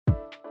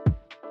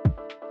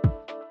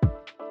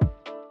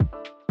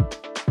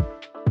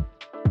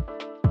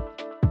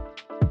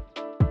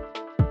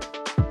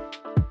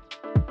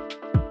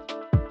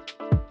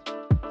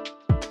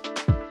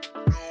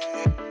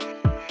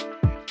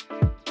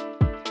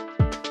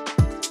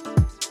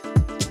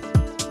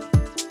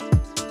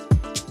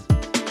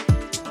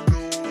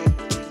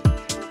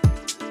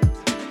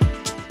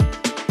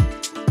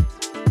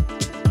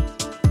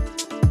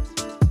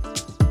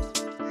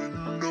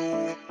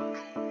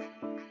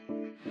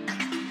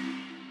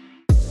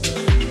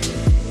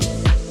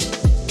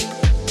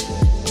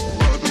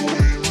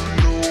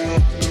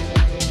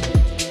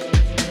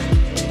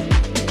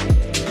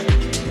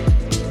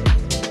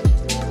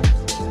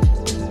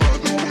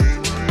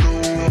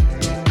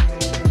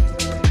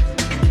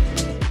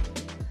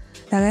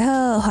大家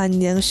好，欢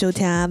迎收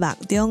听梦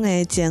中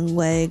的情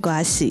话，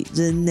我是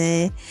润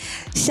的。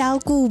小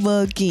久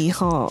无见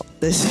吼，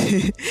就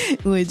是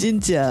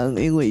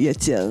因为疫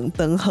情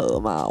转好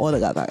嘛，我就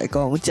甲大家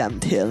讲暂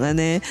停安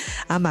尼，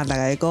嘛大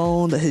家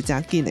讲就是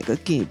真紧的个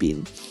见面。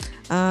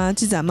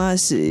即阵嘛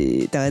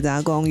是大家知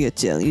影讲疫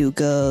情又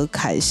个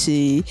开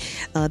始，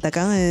大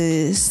家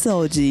的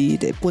数字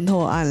的本土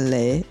案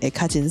例会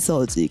较真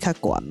数字较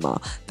悬嘛，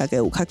大家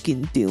有较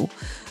紧张。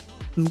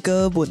毋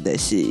过问题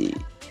是，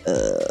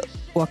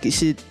我其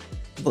实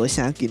无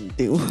啥紧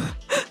张，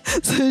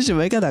所以想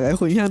要甲大家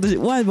分享，就是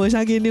我无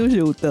啥紧张是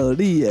有道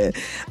理的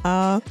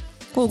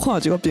我有看到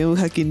一个朋友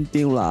较紧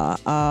张啦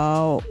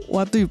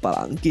我对别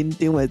人紧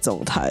张的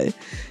状态，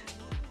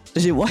就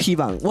是我希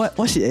望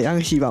我是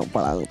会希望别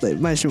人对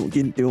莫伤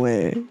紧张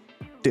的，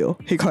对，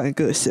迄款的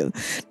个性，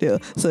对，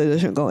所以就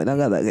想讲会当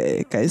甲大家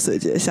解说一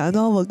下，啥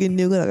怎无紧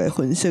张，甲大家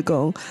分析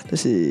讲，就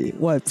是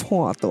我的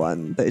判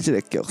断对这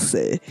个局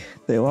势，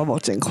对我目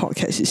前看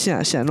起来是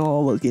啥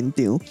我无紧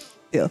张，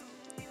对，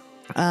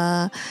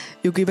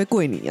尤其要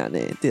过年啊呢，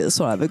对，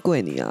煞来要过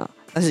年啊，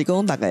但是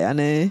讲大家安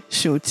尼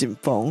伤紧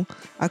绷，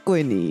过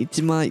年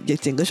即马疫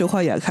情个小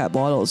可也开，无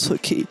法度出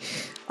去，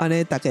安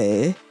尼大家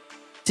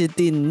一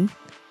定。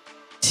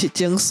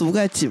情绪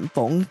甲紧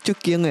绷足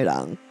紧的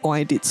人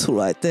关伫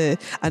厝内底，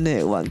安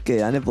尼会冤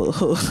家，安尼无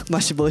好，嘛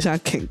是无啥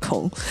健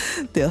康。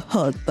对，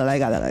好，倒来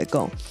甲大家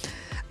讲。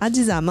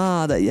即阵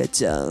嘛的疫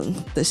情，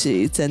就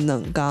是前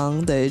2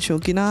天，就是像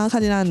今仔较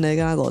真安尼，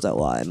敢若50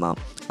外个嘛，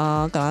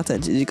敢若前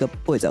一日个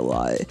80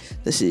外个，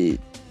就是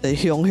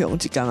熊一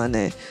天安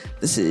尼，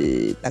就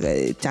是大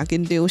概真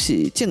紧张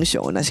是正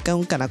常的，若是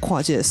敢若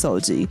看即个数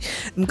字，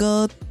毋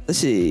过就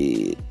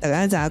是大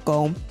家知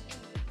影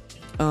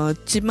讲，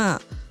即马。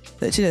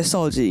对，这个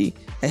数字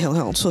会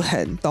向出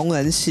现，当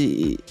然是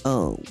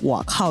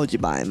外口一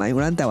摆嘛，因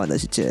为咱台湾就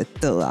是一个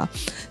岛啊，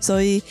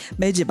所以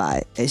每一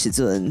摆的时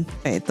阵，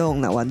病毒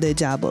若原地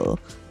遮无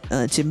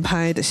真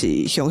歹，就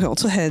是向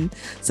出现，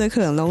所以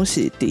可能拢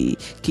是伫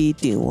机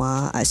场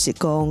啊，还是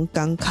讲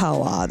港口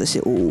啊，就是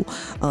有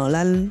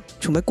咱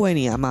像要过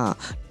年嘛，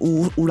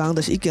有人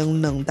就是已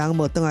经2冬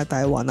无转来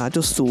台湾啊，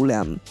就思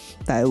念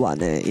台湾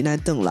的，因来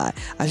转来，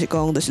还是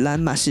讲就是咱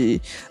嘛是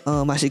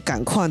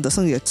共款，就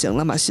算疫情，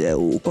咱嘛是会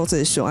有国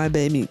际上爱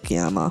买物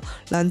件嘛，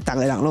咱逐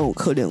个人拢有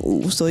可能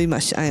有，所以嘛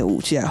是爱有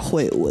这个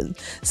货运，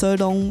所以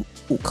拢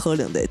有可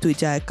能的对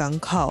这个港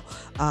口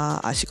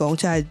还是讲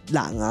这个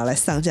人来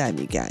送这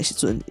个物件的时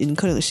阵，因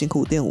可能身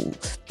躯顶有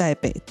带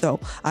病毒，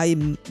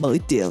因无一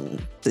定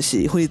就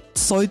是会，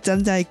所以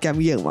咱才检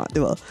验嘛，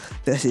对无？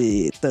就是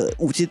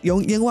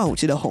永远有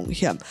这个风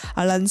险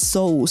咱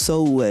所有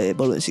的，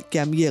无论是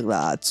检验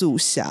啦、注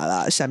射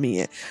啦、啥物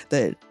的，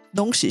对，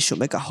拢是想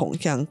要甲风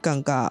险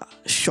降到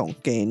上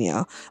低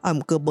尔，毋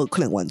过无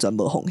可能完全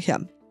无风险。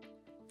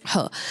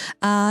好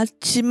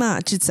即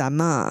阵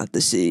嘛，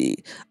就是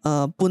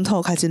本土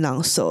较真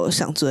人数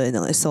上侪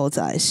2个所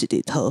在是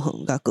伫桃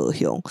园甲高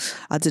雄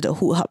这个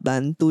符合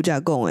咱拄则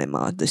讲的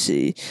嘛，就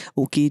是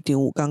有机场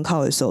有港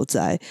口的所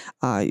在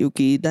尤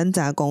其咱知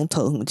影讲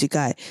桃园即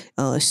届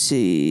是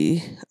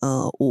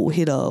有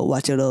迄个外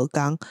籍劳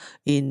工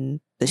因。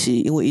就是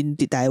因为因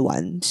伫台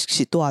湾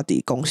是住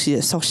伫公司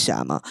的宿舍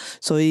嘛，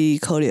所以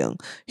可能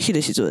迄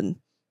个时阵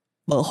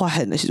无发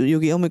现的时阵，尤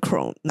其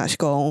Omicron 若是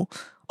讲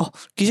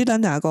其实咱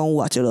知影讲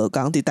外籍劳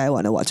工伫台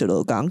湾的外籍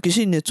劳工，其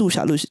实因的注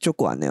射率是足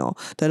悬的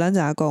但咱知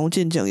影讲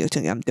真正疫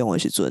情严重的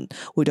时阵，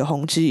为着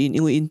防止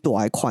因为因住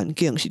的环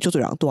境是足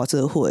多人住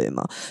做伙的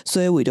嘛，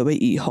所以为着要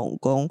预防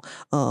讲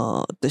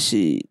就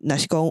是若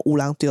是讲有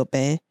人得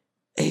病。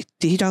伫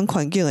迄种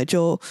环境会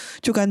就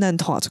简单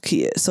拖出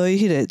去的，所以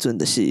迄个阵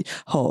就是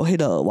互迄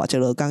个外籍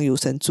劳工优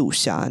先注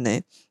射呢。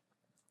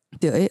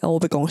对，我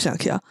要讲啥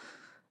去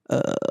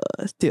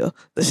对，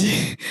就是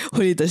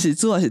或就是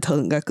主要是桃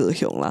园甲高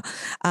雄啦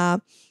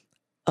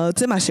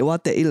这嘛是我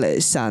第一个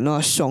相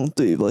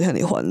对无遐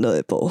尼欢乐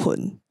的部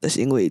分，就是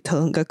因为桃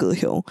园甲高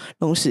雄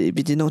拢是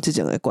毕竟拢即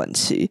种的关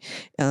系，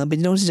毕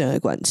竟拢是即种的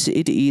关系，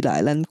一直以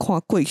来咱看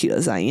过去就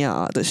知影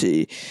就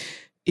是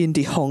因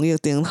伫防疫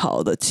顶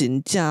头的真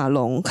正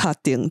拢较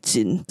顶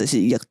真，就是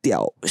疫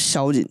调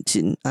小认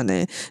真安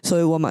尼，所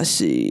以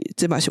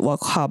这嘛是我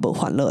较无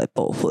欢乐的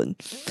部分。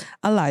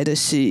来就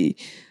是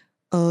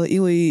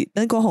因为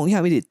咱讲风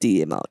险一直低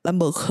的嘛，咱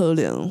无可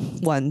能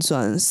完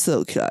全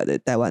锁起来的，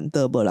台湾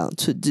岛无人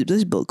出入，这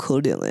是无可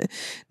能的。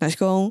若是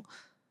讲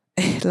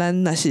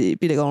咱若是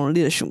比如讲，你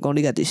就想讲，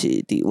你家己是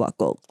伫外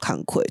国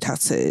工课读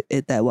册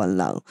的台湾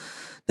人，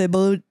对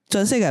无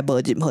全世界无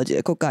任何一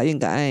个国家应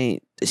该爱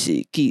就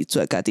是拒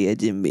绝家己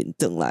的人民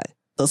转来。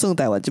就算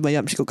台湾即摆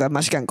也毋是国家，嘛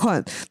是共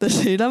款，就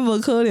是咱无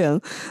可能，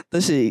就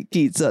是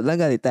拒绝咱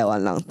家己台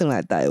湾人转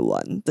来台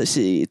湾，就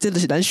是这就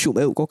是咱想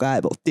要有国家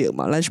的目的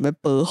嘛，咱想要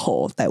保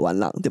护台湾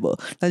人，对无？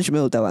咱想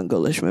要有台湾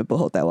国人，想要保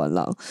护台湾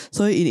人，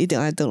所以因一定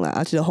爱转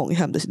来这个风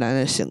险就是咱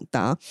来承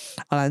担，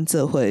咱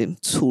做伙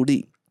处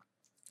理。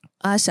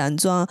是安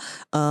怎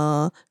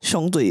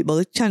相对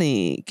无遮尔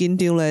紧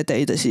张咧？第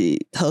一就是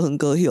桃园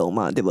高雄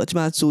嘛，对无？即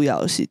摆主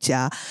要是遮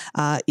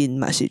因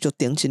嘛是足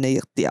顶真诶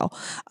疫调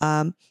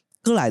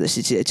过来就是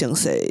一个正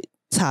式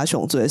差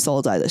上侪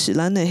所在，就是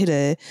咱的迄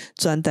个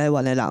全台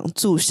湾的人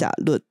注射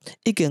率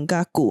已经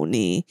甲去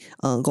年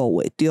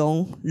5月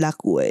中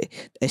6月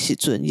的时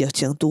阵疫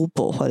情拄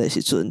爆发的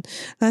时阵，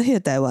咱迄个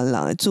台湾人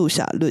的注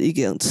射率已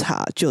经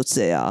差就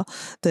济啊。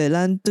对，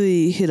咱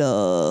对迄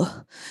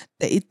个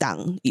第一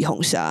档预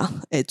防射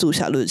的注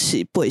射率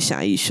是8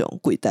成以上，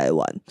规台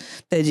湾；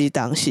第二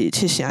档是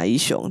7成以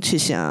上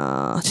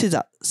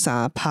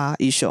，73%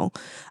以上。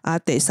啊，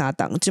第三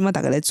档，即马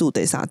大家咧注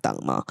第三档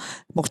嘛，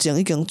目前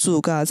已经注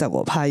到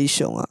15%以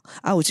上啊。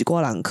啊，有一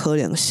寡人可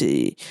能是，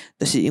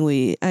就是因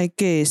为爱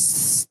过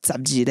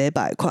12礼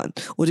拜款，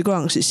有一寡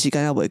人是时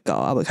间还未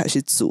到，还未开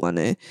始注安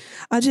尼。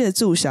啊，即个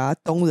注射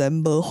当然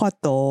无法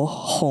度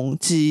防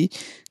止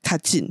较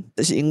紧，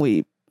就是因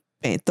为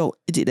病毒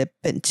一直咧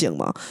变种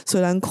嘛，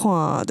所以咱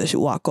看就是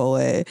外国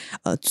的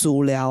资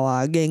料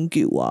啊、研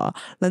究啊，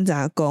咱知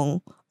影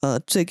讲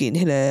最近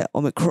迄个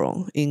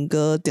Omicron 因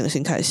个重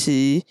新开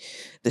始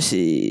就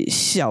是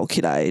烧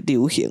起来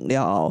流行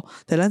了后，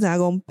但咱知影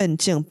讲变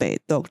种病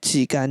毒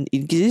之间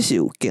因其实是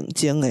有竞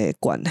争的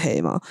关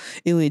系嘛，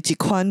因为一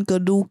款个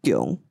愈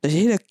强，就是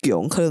迄个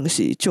强可能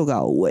是足够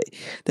有位，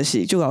就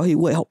是足够去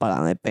喂互别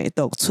人的病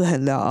毒出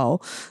现了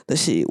后，就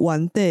是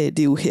原地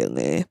流行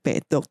的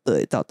病毒就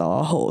会豆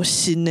豆互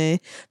新的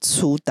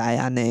取代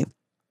安尼。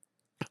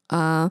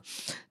啊，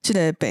即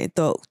个病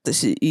毒就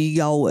是伊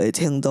妖的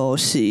程度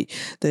是，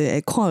就是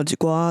会看到一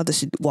寡就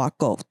是外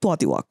国住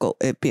伫外国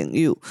的朋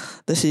友，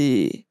就是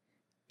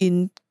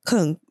因可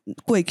能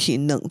过去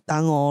2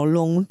冬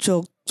拢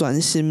足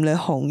专心咧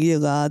防疫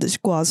啊，就是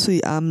挂喙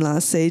暗啦、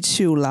洗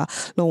手啦，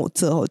拢有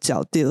做好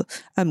照着，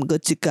啊，毋过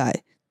即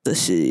届就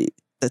是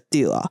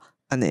着啊，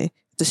安尼。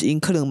就是因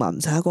可能嘛毋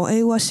知影讲，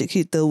我是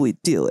去倒位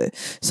着诶，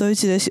所以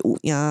即个是有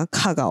影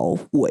较够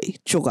位，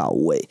足够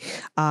位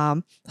啊，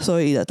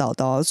所以就豆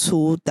豆取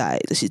代，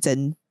就是可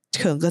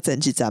能个前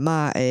一阵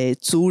仔诶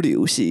主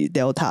流是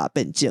Delta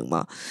变种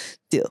嘛，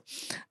对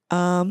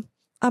啊，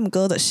毋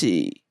过就是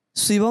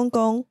虽然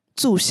讲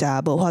注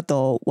射无法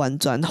度完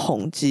全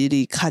防止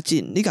你较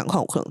紧，你共款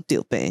有可能得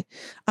病，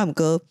啊，毋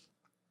过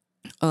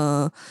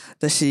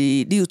就是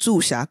你有注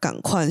射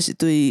共款是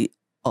对。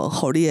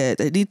互你的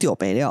你得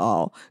病了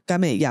后，敢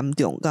会严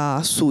重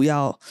甲需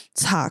要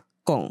插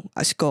管，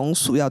还是讲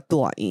需要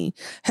住院，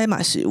迄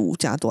嘛是有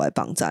诚大的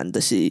帮助。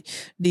就是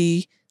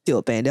你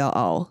得病了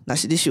后，若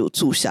是你是有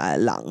注射的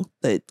人，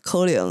对，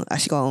可能还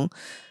是讲，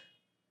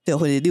就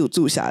或者你有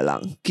注射的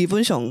人，基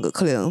本上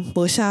可能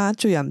无啥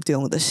最严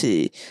重，就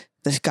是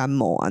感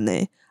冒安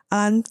尼。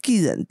啊，咱既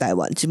然台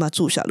湾即马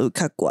注射率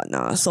较悬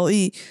啊，所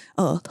以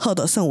好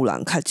着算有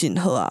人较真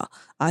好啊。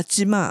啊，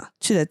即马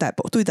即个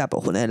对大部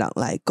分的人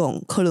来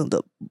讲，可能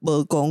就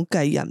无讲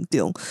介严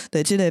重，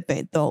对即个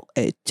病毒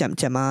会渐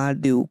渐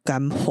流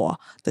感化，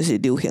就是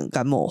流行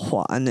感冒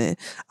化安尼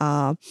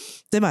啊。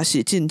这嘛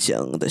是进前，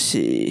就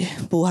是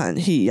武汉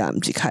肺炎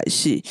一开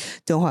始，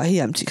中华肺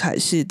炎一开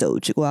始，就有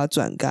一寡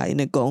专家因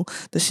咧讲，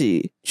就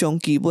是中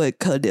期尾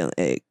可能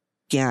会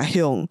行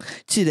向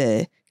即个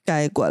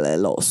解决的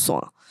路线。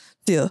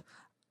对，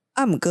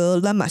啊，毋过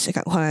咱嘛是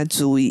共款来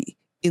注意，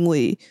因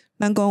为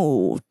咱讲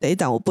有第一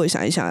档有8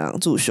成以上的人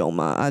注射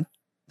嘛，啊，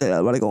对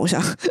啦，我咧讲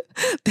啥？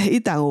第一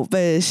档有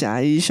8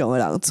成以上的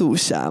人注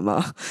射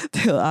嘛，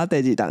对啊，第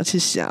二档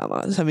7成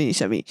嘛，啥物？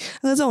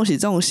那这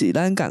种是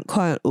咱共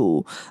款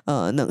有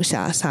2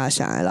成3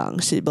成的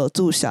人是无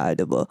注射的，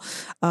对无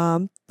啊？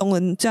当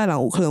然，这人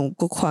有可能有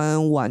各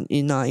款原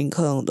因啊，因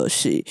可能就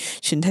是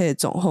身体的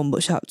状况无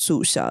适合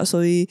注射，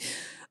所以。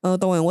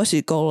当然我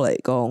是鼓励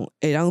讲，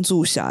会当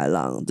注射的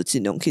人就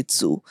尽量去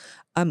注。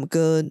啊，毋过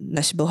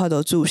若是无法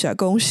度注射，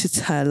讲实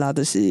在啦，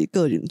就是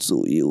个人自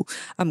由。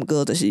啊，毋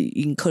过就是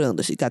因可能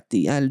就是家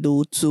己爱愈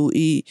注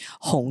意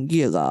防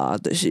疫啊，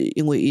就是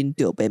因为因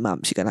得病嘛，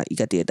毋是干那伊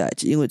家己的代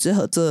志。因为这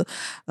合作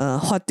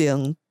法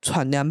定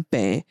传染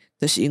病，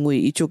就是因为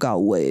伊足够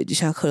有诶，而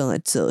且可能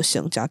会造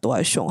成诚大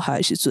诶伤害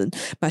的时阵，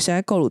嘛是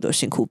爱顾虑到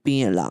身躯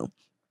边诶人。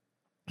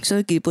所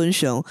以基本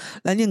上，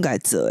咱应该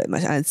做诶，嘛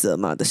是爱做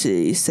嘛，就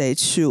是洗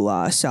手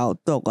啊、消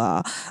毒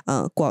啊、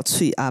挂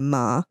喙暗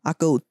啊，啊，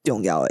佮有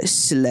重要诶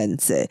实验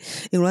者。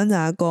因为咱知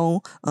影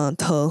讲，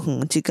桃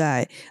园即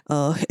届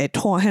会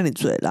拖遐尼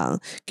侪人，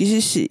其实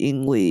是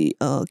因为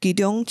其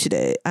中一个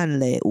案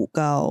例有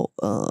到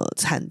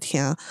餐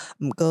厅，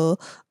毋过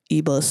伊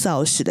无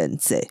扫实验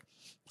者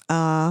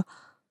啊，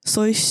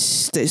所以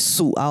在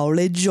事后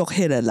咧约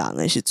迄个人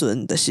诶时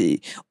阵，就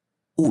是。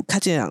有较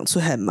真的人出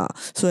现嘛，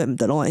所以毋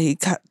得拢会去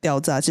调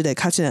查即个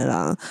较真的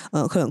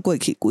人，可能过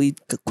去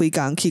几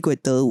工去过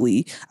倒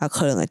位，啊，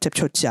可能会接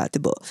触者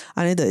对无？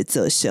安尼就会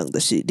造成就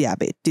是掠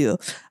袂着。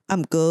啊，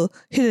毋过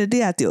迄个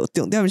掠着，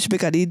重点是要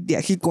甲你掠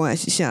去关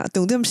是啥？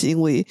重点是因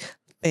为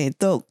病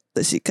毒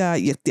就是甲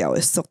疫调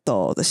的速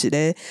度，就是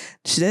咧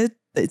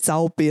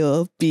走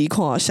标比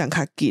看谁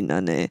较紧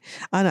安尼。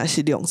啊，若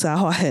是量差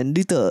发现，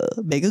你就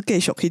袂个继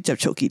续去接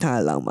触其他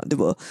的人嘛，对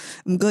无？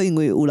毋过因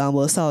为有人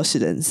无扫实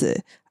验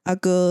室。啊，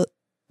个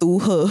拄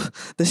好，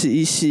就是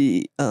伊是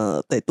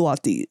得住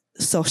伫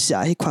宿舍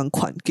迄款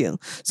环境，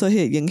所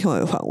以影响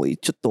的范围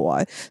足大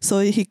的。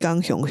所以迄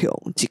天雄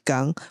一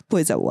天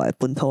80外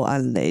本土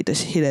案例，就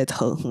是迄个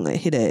桃园的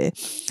迄个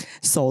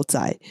所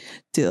在，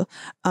对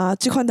啊，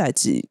即款代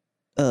志，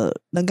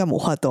咱敢无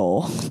法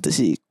度，就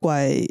是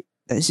怪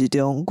电视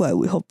中怪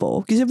卫福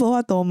部，其实无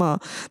法度嘛，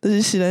就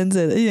是实联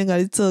制已经甲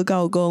你做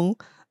到讲，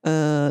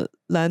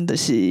咱就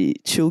是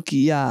手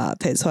机啊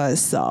摕出来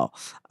扫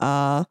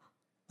啊。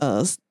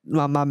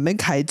嘛免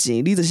开钱，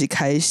你就是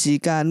开时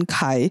间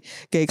加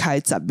开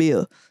10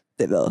秒，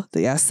对无？就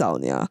遐扫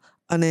尔，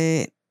安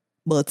尼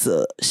无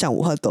做，像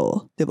有法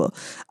度，对无？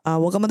啊，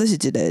我感觉这是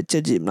一个责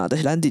任啦，就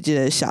是咱伫即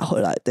个社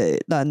会内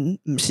底，咱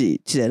毋是一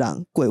个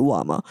人过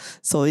活嘛，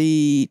所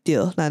以对，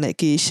咱会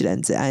记实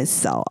联制爱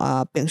扫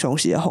啊，平常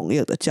时的防疫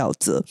就照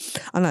做，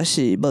啊，若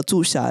是无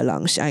注射的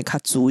人是爱较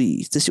注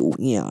意，这是有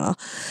影啦，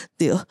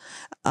对。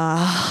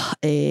啊，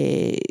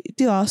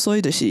对啊，所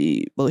以就是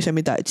无啥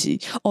物代志。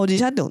而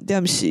且重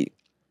点是，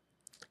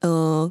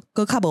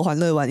搁较无烦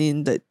恼的原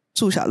因的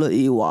注射率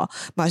以外，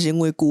嘛是因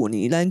为旧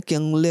年咱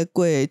经历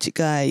过一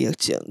届疫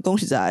情，讲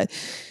实在，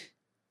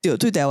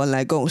对台湾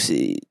来讲是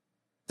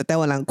台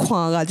湾人看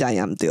甲诚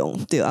严重，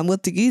对，啊，毋过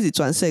自己是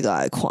全世界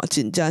来看，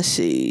真正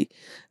是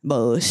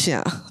无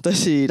啥，就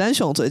是咱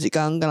上侪一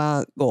工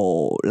敢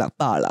若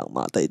500-600人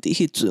嘛，就是伫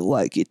迄阵我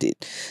会记得，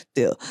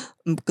对，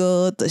毋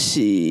过就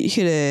是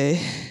迄个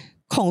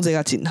控制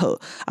甲真好，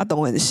啊，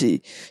当然是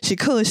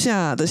靠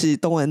啥，就是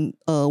当然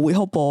卫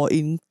福部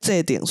因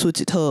制定出一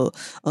套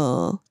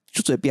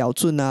足侪标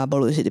准啊，无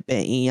论是伫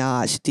病院啊，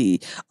还是伫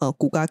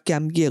居家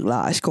检疫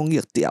啦，还是讲疫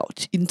调，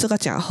因做甲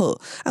诚好。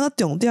啊，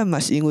重点嘛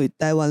是因为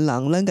台湾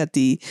人咱家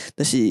己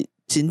就是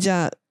真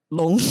正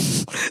拢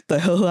得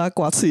好好啊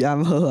刮喙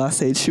安，好好啊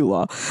洗手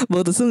啊，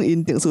无就算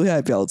因定出遐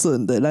个标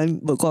准，对咱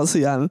无刮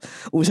喙安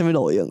有啥物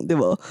路用，对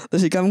无？就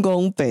是敢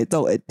讲病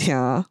毒会听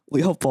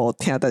卫福部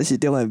听电视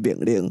中的命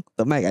令，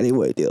就莫甲你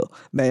话着，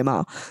袂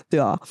嘛，对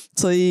啊，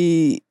所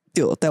以。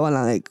对，台湾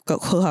人会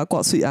好好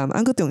刮喙安，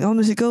啊，佮重要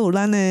就是佮有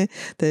咱的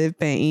伫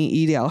病院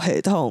医疗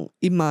系统，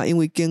伊嘛因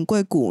为经过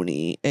旧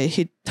年的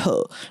迄套，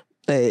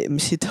毋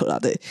是套啦，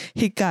对，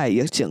迄届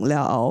疫情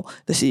了后，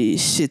就是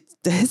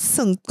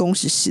算讲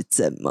是实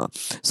证嘛，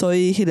所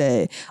以迄个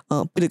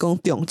比如讲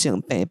重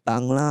症病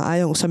房啦，啊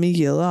用啥物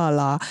药啊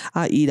啦，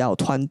啊医疗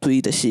团队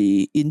就是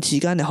因之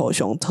间的互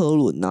相讨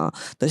论啊，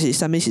就是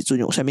啥物时阵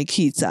用啥物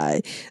器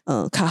材，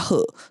较好，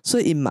所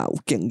以因嘛有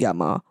经验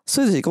啊，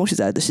所以就是讲实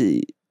在就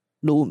是。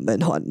愈毋免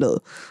烦恼，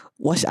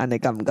我是安尼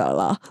感觉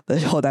啦，就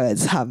是互大家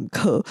参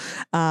考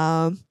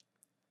啊。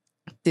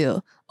对，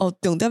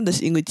重点就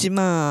是因为即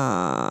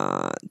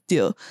马对，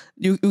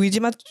尤其即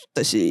马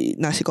就是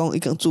若是讲已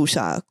经注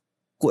射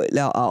过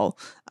了后，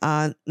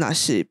啊，若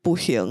是不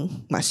幸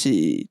嘛是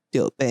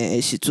着病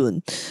的时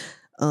阵，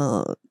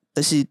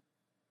就是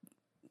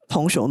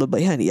通常都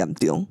袂遐尼严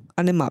重，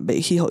安尼嘛袂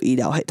去互医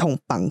疗系统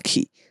放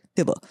弃，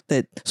对无？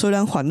对，所以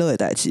咱烦恼的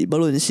代志，无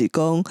论是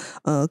讲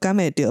敢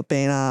会着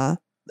病啦。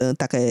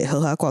大家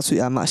好好刮喙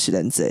安嘛实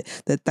联制，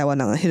但台湾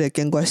人迄个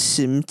警觉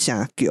心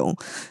诚强。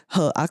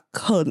好，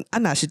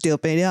若是着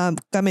病了，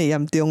敢会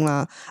严重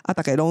啦？啊，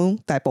大家拢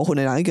大部分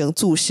的人已经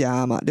注射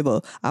嘛，对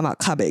无？啊嘛，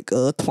较袂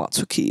个传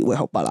出去，危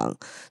害别人，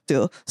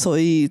对。所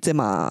以这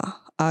嘛，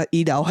啊，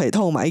医疗系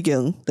统嘛已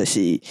经就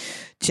是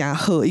诚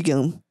好，已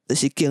经就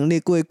是经历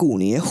过旧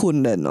年的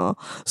训练咯，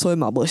所以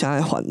嘛无啥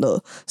爱烦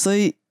恼。所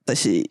以就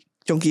是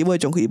终其尾，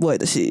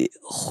就是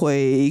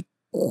回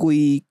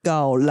归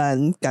到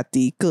咱家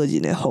己个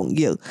人的防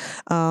疫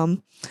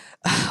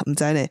毋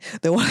知呢，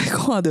对我来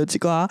看到一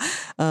寡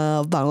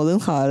网络顶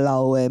头的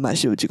老话嘛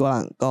是有一寡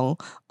人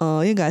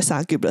讲应该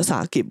3级就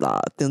3级啦，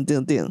等，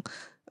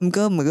毋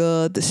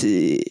过就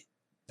是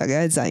大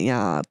家知影，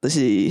就是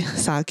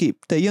3级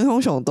对影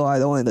响上大的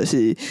当然就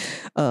是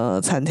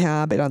餐厅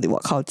袂当伫外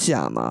口食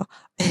嘛，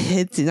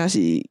迄真正是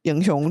影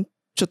响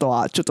足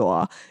大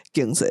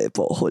经济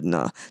部分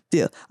啊，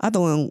对啊，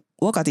当然。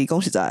我家己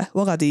讲实在，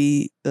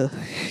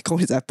讲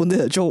实在，本地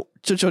就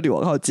伫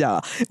外口食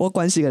啦，我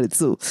关系家己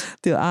煮，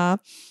对啊。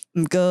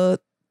毋过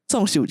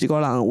总是有一寡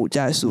人有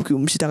遮个需求，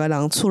毋是逐个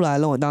人出来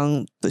拢会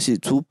当，就是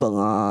煮饭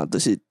啊，就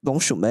是拢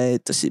想要，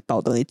就是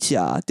包顿去食，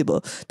对无？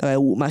大概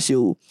有嘛是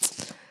有，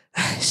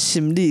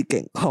心理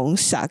健康、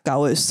社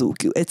交的需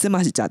求，这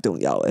嘛是诚重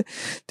要的，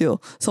对。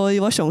所以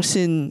我相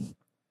信，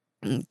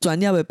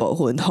专业的部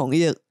分防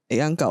疫。会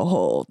当搞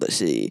好，就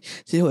是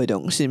即会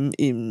中心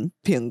因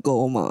评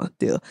估嘛，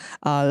对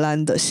啊，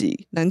咱就是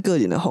咱个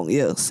人的防疫，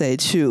洗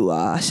手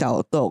啊、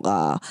消毒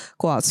啊、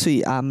挂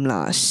喙安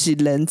啦、实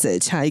联制，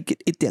请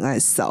一定爱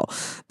扫，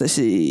就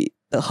是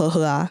好好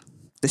啊，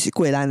就是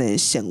过咱的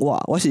生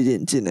活，我是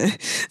认真的，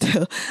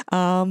对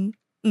啊，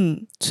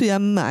喙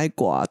安嘛爱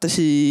挂，就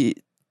是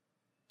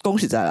讲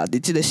实在啦，伫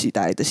即个时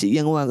代，就是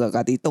永远甲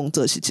家己当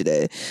做是一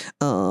个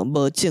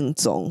无正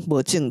宗、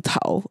无正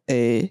头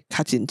诶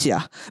较真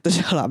正，就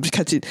是好啦，毋是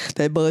较真，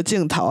但无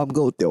正头啊，毋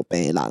过有着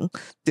病人，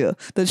对，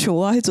就像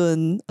我迄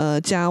阵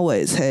正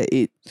月初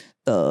一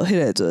的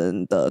迄个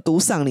阵的拄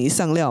送年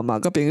送了嘛，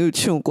甲朋友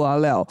唱歌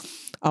了。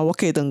啊，我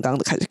过2工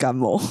就开始感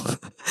冒，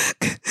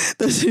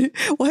就是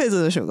我迄阵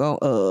就想讲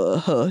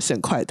好先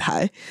快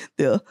台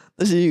对，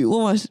就是我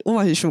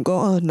嘛是想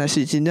讲若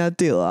是真正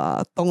对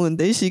啊，当然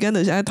第一时间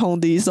就是爱通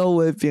知所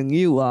有的朋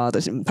友啊，就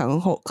是毋通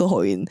去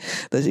互因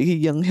就是去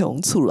影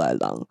响厝内人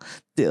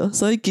对，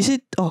所以其实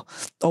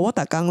我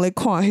逐工咧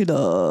看迄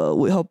个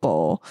卫福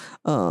部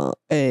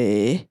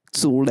诶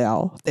资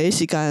料，第一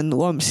时间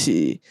我毋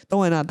是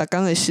当然啦，逐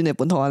工的新的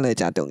本土案例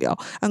真重要，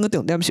个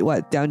重点是我会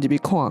点入去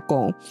看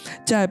讲，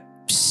这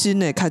新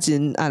的确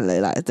诊案例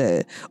内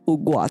底有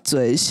偌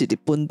济是伫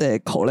本地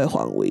口内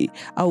范围，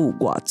有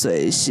偌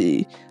济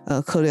是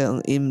可能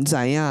因毋知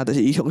影，就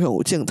是伊常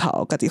有镜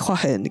头，家己发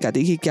现，家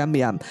己去检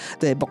验，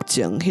对目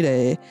前迄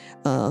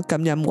个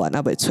感染源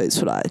还未找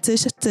出来，这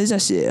才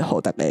是会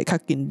互大家较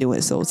紧张的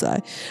所在。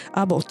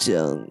目前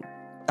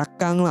逐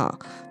工啦，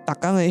逐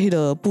工的迄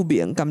个不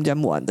明感染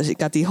源，就是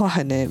家己发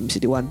现的，毋是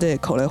伫原地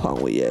口内范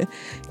围的，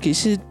其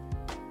实。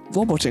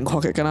我目前看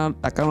起敢若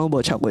逐工拢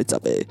无超过10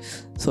个，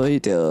所以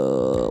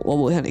我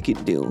无遐尼紧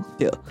张，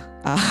对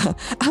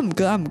毋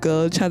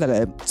过，请大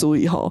家注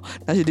意吼，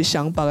若是伫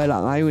湘北的人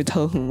啊，因为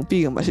桃园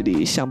毕竟嘛是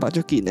离湘北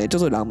足近的，足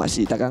多人嘛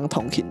是逐工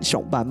通勤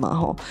上班嘛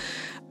吼，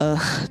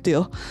对，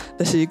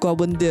就是怪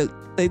问题。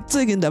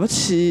最近台北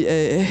市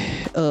诶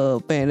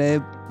病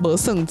例无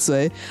算多，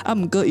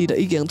毋过伊就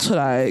已经出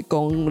来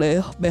讲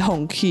咧要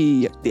放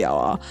弃疫苗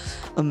啊，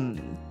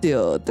对，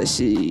就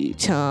是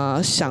请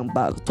上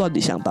北住伫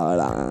上北的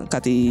人，家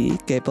己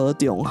加保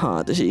重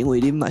哈，就是因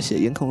为恁嘛是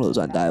健康路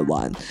转台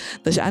湾，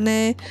就是安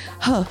尼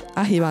好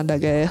希望大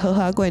家好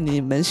好过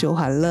年，免伤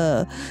烦恼，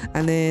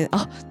安尼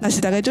若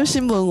是大家做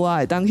新闻，我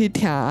会当去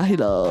听迄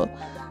个，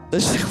就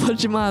是我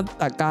即马逐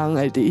工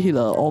会伫迄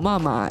个欧妈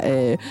妈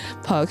的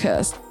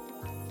podcast。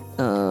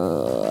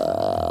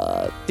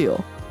对，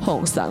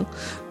放送。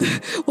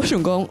我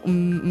想讲，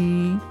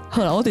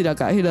好啦，我直接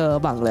甲迄个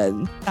网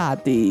人大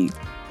伫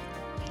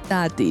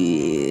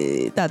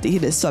迄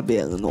个说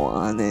明栏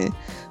安尼，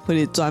或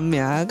者专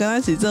名，刚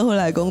开始做回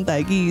来讲台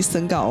语，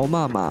升到我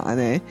妈妈安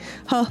尼。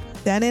好，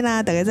就安尼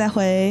啦，大家再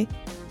会。